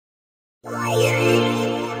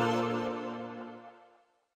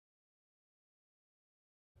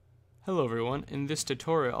Hello everyone, in this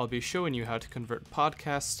tutorial I'll be showing you how to convert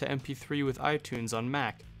podcasts to MP3 with iTunes on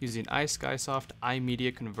Mac using iSkysoft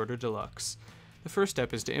iMedia Converter Deluxe. The first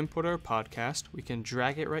step is to import our podcast. We can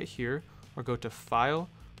drag it right here or go to File,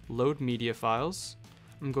 Load Media Files.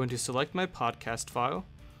 I'm going to select my podcast file,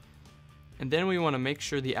 and then we want to make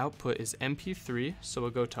sure the output is MP3, so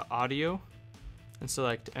we'll go to Audio and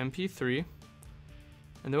select MP3,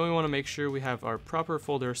 and then we want to make sure we have our proper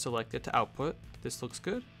folder selected to output. This looks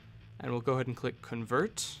good. And we'll go ahead and click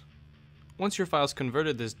Convert. Once your file is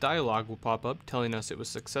converted, this dialog will pop up telling us it was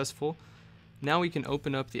successful. Now we can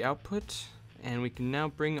open up the output, and we can now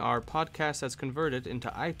bring our podcast that's converted into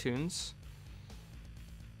iTunes.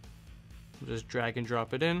 We'll just drag and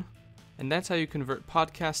drop it in. And that's how you convert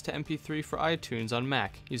podcasts to MP3 for iTunes on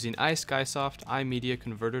Mac using iSkysoft iMedia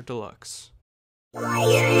Converter Deluxe.